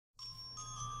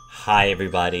Hi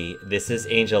everybody, this is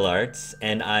Angel Arts,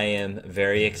 and I am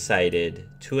very excited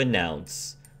to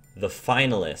announce the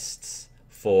finalists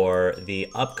for the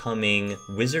upcoming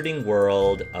Wizarding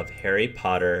World of Harry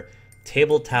Potter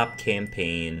tabletop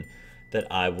campaign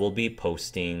that I will be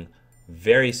posting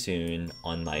very soon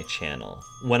on my channel.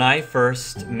 When I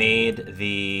first made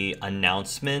the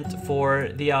announcement for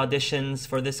the auditions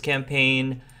for this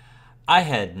campaign, I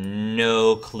had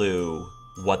no clue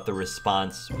what the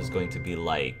response was going to be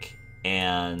like,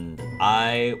 and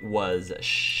I was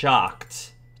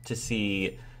shocked to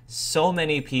see so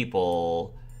many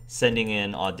people sending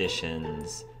in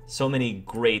auditions, so many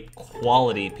great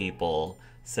quality people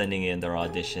sending in their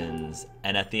auditions,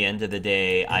 and at the end of the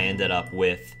day I ended up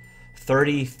with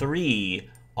 33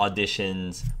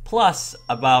 auditions plus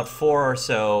about 4 or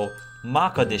so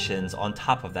mock auditions on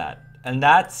top of that. And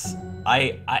that's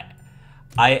I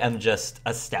am just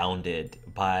astounded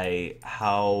by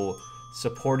how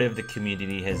supportive the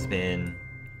community has been.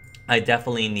 I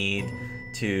definitely need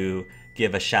to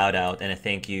give a shout out and a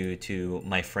thank you to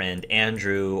my friend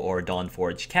Andrew or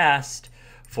Dawnforge Cast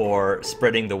for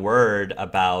spreading the word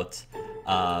about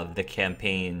the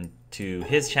campaign to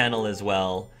his channel as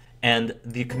well. And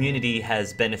the community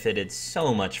has benefited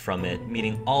so much from it,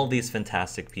 meeting all these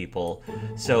fantastic people.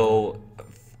 So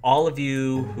all of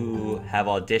you who have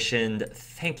auditioned,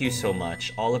 thank you so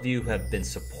much. All of you who have been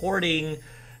supporting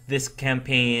this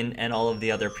campaign and all of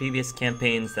the other previous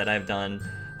campaigns that I've done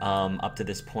up to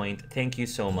this point, thank you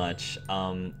so much.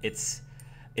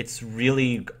 It's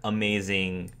really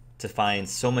amazing to find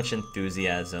so much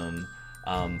enthusiasm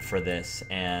for this,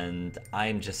 and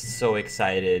I'm just so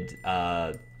excited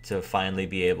to finally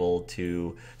be able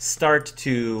to start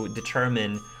to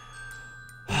determine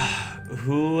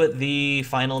who the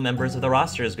final members of the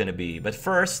roster is going to be. But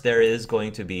first, there is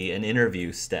going to be an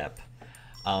interview step.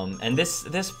 And this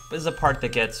is a part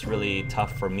that gets really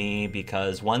tough for me,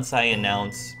 because once I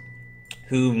announce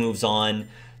who moves on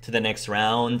to the next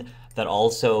round, that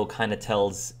also kind of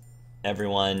tells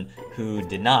everyone who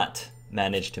did not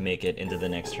manage to make it into the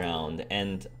next round.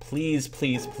 And please,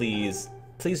 please, please,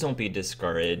 please don't be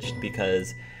discouraged,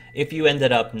 because if you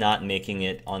ended up not making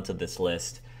it onto this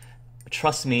list,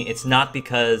 trust me, it's not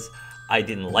because I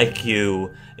didn't like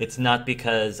you. It's not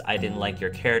because I didn't like your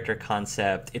character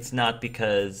concept. It's not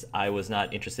because I was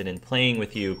not interested in playing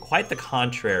with you. Quite the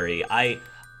contrary. I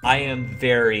am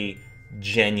very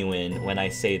genuine when I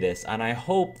say this, and I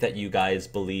hope that you guys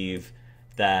believe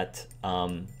that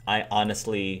I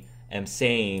honestly am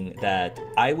saying that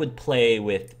I would play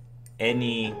with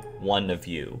any one of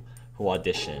you who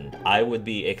auditioned. I would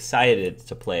be excited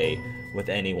to play with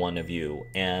any one of you,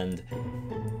 and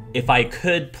if I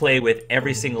could play with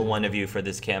every single one of you for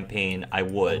this campaign, I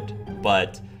would,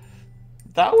 but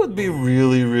that would be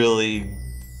really, really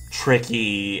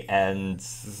tricky, and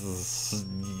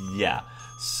yeah.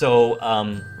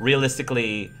 So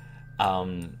realistically,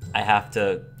 I have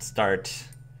to start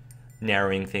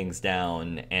narrowing things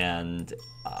down, and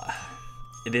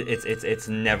it's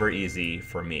never easy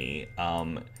for me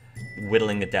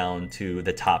whittling it down to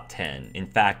the top 10. In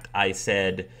fact, I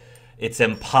said it's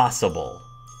impossible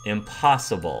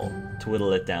to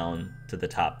whittle it down to the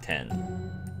top 10,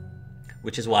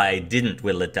 which is why I didn't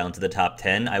whittle it down to the top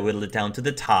 10. I whittled it down to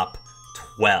the top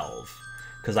 12,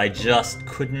 because I just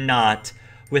could not,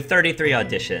 with 33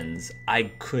 auditions,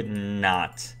 I could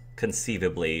not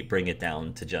conceivably bring it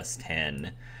down to just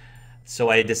 10. So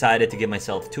I decided to give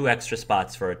myself 2 extra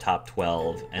spots for a top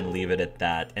 12 and leave it at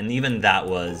that. And even that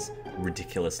was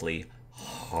ridiculously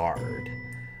hard.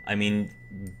 I mean,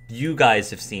 you guys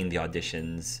have seen the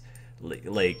auditions.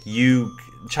 Like, you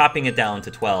chopping it down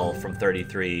to 12 from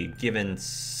 33, given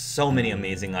so many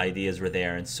amazing ideas were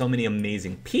there and so many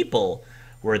amazing people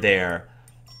were there.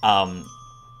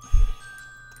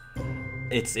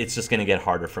 It's just going to get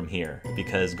harder from here,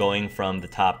 because going from the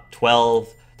top 12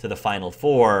 to the final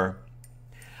 4,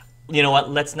 you know what,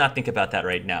 let's not think about that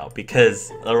right now,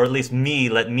 because, or at least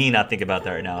let me not think about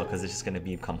that right now, because it's just going to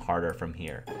become harder from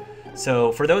here.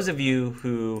 So for those of you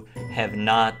who have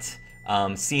not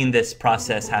seen this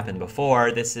process happen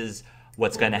before, this is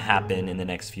what's going to happen in the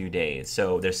next few days.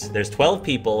 So there's 12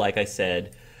 people, like I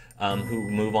said, who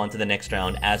move on to the next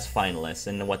round as finalists.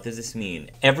 And what does this mean?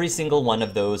 Every single one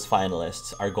of those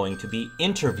finalists are going to be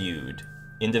interviewed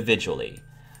individually.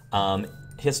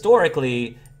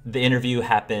 Historically, the interview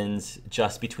happens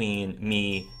just between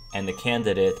me and the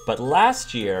candidate, but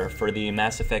last year for the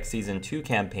Mass Effect Season 2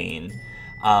 campaign,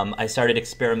 I started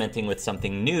experimenting with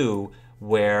something new,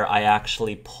 where I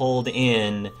actually pulled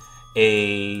in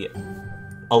a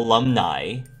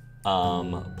alumni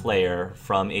player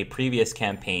from a previous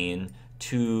campaign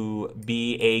to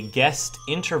be a guest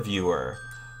interviewer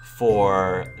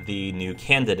for the new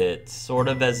candidate, sort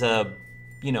of as a,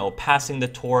 passing the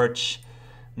torch,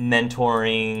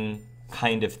 mentoring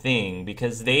kind of thing,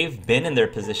 because they've been in their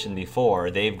position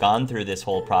before. They've gone through this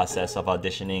whole process of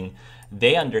auditioning.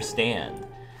 They understand.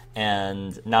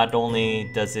 And not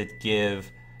only does it give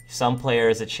some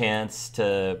players a chance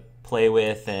to play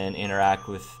with and interact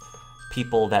with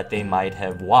people that they might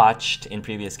have watched in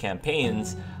previous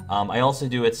campaigns, I also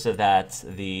do it so that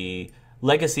the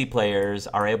legacy players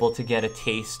are able to get a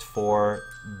taste for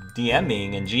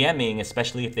DMing and GMing,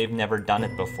 especially if they've never done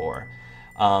it before.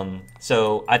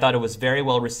 So I thought it was very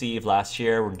well received last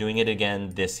year. We're doing it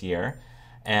again this year.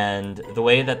 And the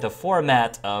way that the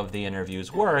format of the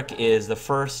interviews work is the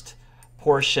first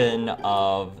portion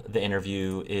of the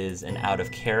interview is an out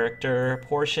of character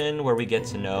portion where we get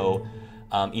to know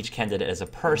each candidate as a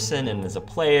person and as a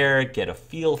player, get a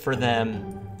feel for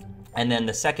them. And then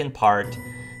the second part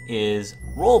is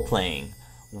role playing,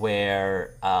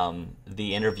 where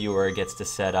the interviewer gets to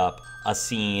set up a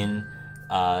scene.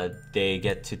 They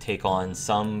get to take on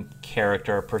some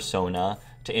character persona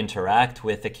to interact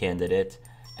with the candidate,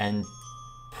 and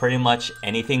pretty much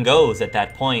anything goes at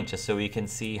that point, just so we can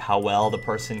see how well the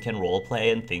person can role play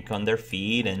and think on their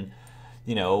feet, and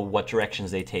what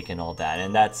directions they take and all that.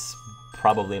 And that's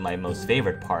probably my most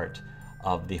favorite part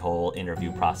of the whole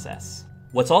interview process.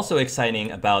 What's also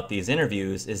exciting about these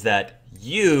interviews is that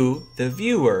you, the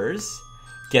viewers,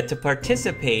 get to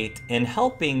participate in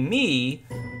helping me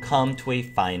come to a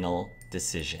final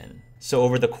decision. So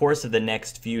over the course of the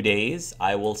next few days,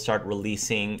 I will start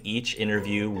releasing each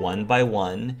interview one by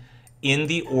one in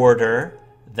the order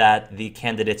that the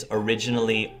candidates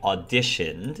originally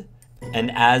auditioned.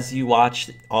 And as you watch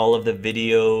all of the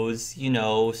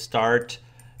videos, start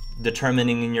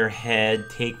determining in your head,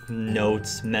 take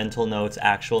notes, mental notes,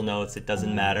 actual notes, it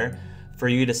doesn't matter, for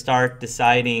you to start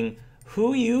deciding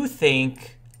who you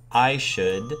think I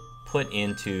should put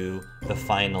into the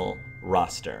final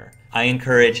roster. I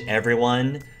encourage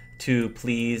everyone to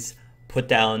please put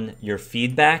down your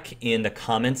feedback in the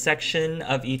comment section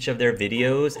of each of their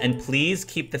videos, and please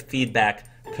keep the feedback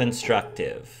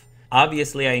constructive.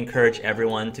 Obviously, I encourage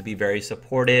everyone to be very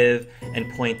supportive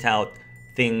and point out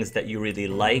things that you really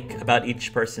like about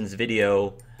each person's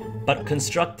video, but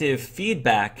constructive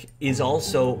feedback is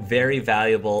also very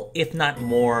valuable, if not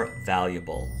more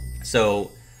valuable.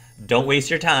 So don't waste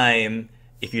your time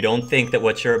if you don't think that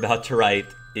what you're about to write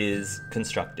is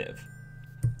constructive.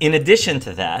 In addition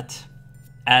to that,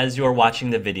 as you're watching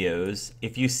the videos,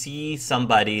 if you see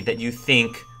somebody that you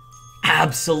think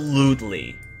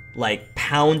absolutely, like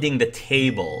pounding the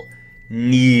table,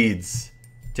 needs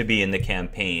to be in the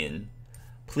campaign,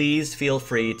 please feel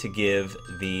free to give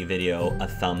the video a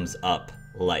thumbs up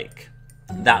like.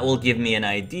 That will give me an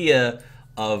idea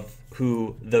of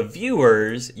who the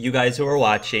viewers, you guys who are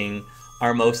watching,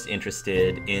 are most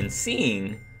interested in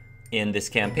seeing in this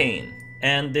campaign.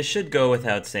 And this should go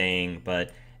without saying,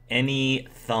 but any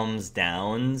thumbs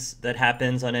downs that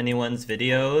happens on anyone's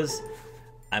videos,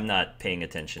 I'm not paying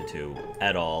attention to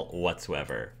at all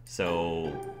whatsoever.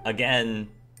 So again,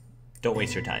 don't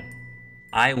waste your time.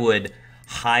 I would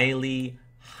highly,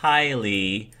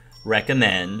 highly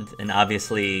recommend, and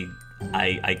obviously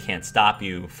I can't stop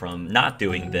you from not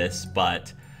doing this,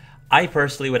 but I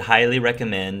personally would highly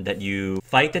recommend that you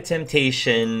fight the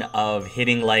temptation of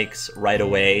hitting likes right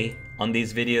away on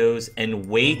these videos and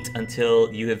wait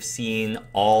until you have seen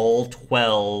all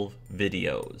 12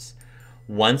 videos.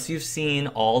 Once you've seen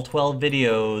all 12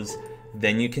 videos,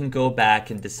 then you can go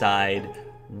back and decide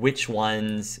which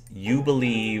ones you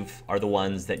believe are the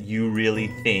ones that you really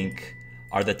think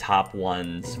are the top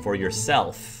ones for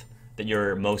yourself that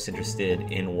you're most interested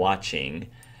in watching.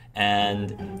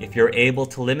 And if you're able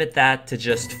to limit that to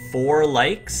just 4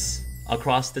 likes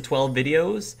across the 12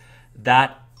 videos,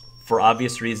 that, for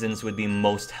obvious reasons, would be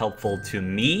most helpful to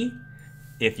me.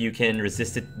 If you can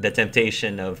resist the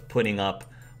temptation of putting up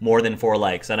more than 4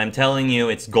 likes. And I'm telling you,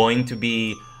 it's going to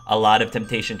be a lot of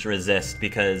temptation to resist,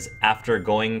 because after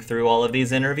going through all of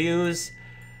these interviews,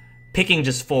 picking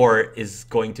just 4 is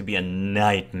going to be a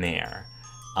nightmare.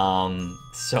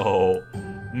 So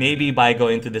maybe by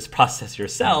going through this process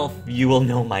yourself, you will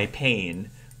know my pain.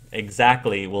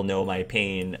 Exactly will know my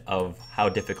pain of how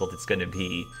difficult it's going to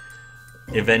be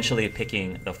eventually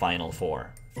picking the final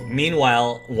 4.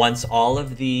 Meanwhile, once all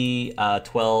of the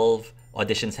 12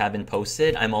 auditions have been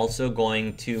posted, I'm also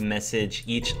going to message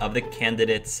each of the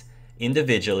candidates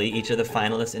individually, each of the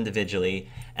finalists individually,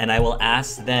 and I will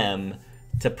ask them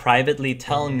to privately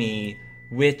tell me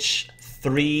which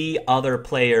 3 other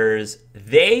players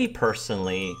they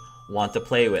personally want to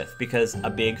play with, because a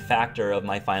big factor of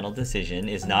my final decision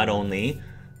is not only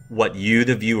what you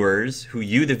the viewers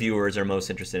are most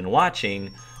interested in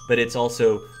watching, but it's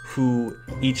also who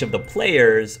each of the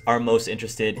players are most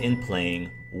interested in playing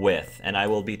with. And I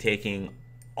will be taking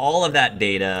all of that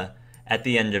data at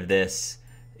the end of this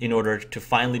in order to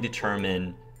finally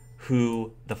determine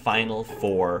who the final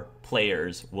 4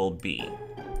 players will be.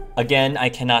 Again, I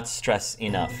cannot stress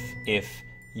enough, if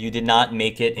you did not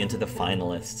make it into the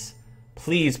finalists,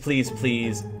 please, please,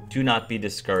 please do not be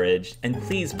discouraged. And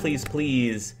please, please,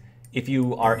 please, if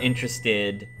you are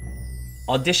interested,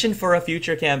 audition for a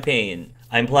future campaign.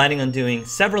 I'm planning on doing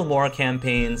several more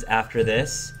campaigns after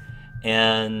this,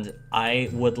 and I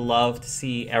would love to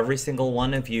see every single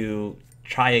one of you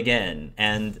try again.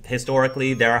 And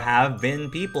historically, there have been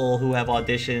people who have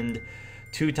auditioned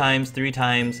 2 times, 3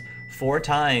 times, 4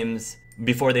 times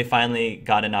before they finally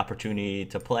got an opportunity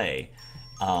to play.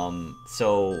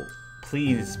 So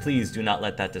please, please do not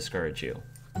let that discourage you.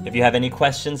 If you have any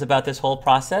questions about this whole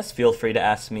process, feel free to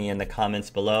ask me in the comments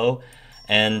below.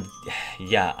 And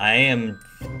yeah, I am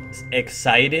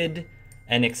excited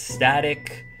and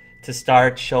ecstatic to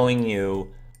start showing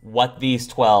you what these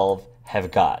 12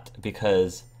 have got,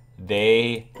 because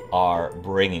they are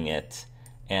bringing it.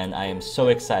 And I am so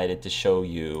excited to show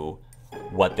you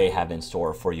what they have in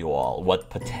store for you all, what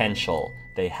potential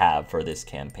they have for this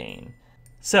campaign.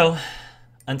 So,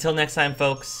 until next time,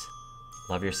 folks,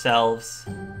 love yourselves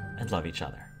and love each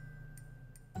other.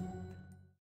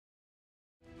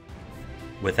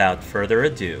 Without further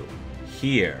ado,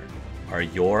 here are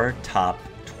your top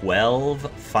 12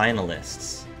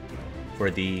 finalists for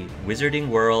the Wizarding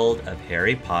World of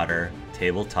Harry Potter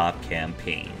Tabletop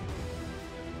campaign.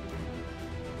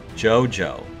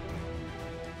 Jojo,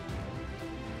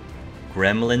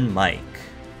 Gremlin Mike,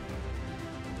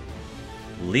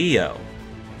 Leo,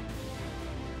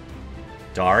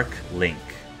 Dark Link,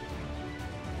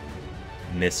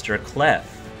 Mr.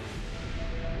 Clef,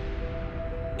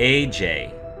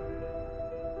 AJ,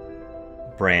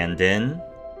 Brandon,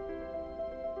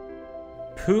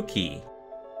 Pookie,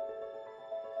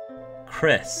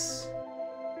 Chris,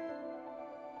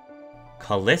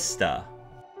 Callista,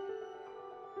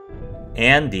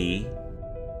 Andy,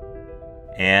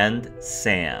 and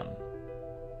Sam.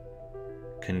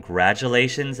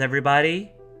 Congratulations,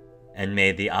 everybody, and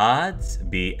may the odds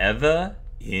be ever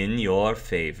in your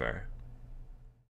favor.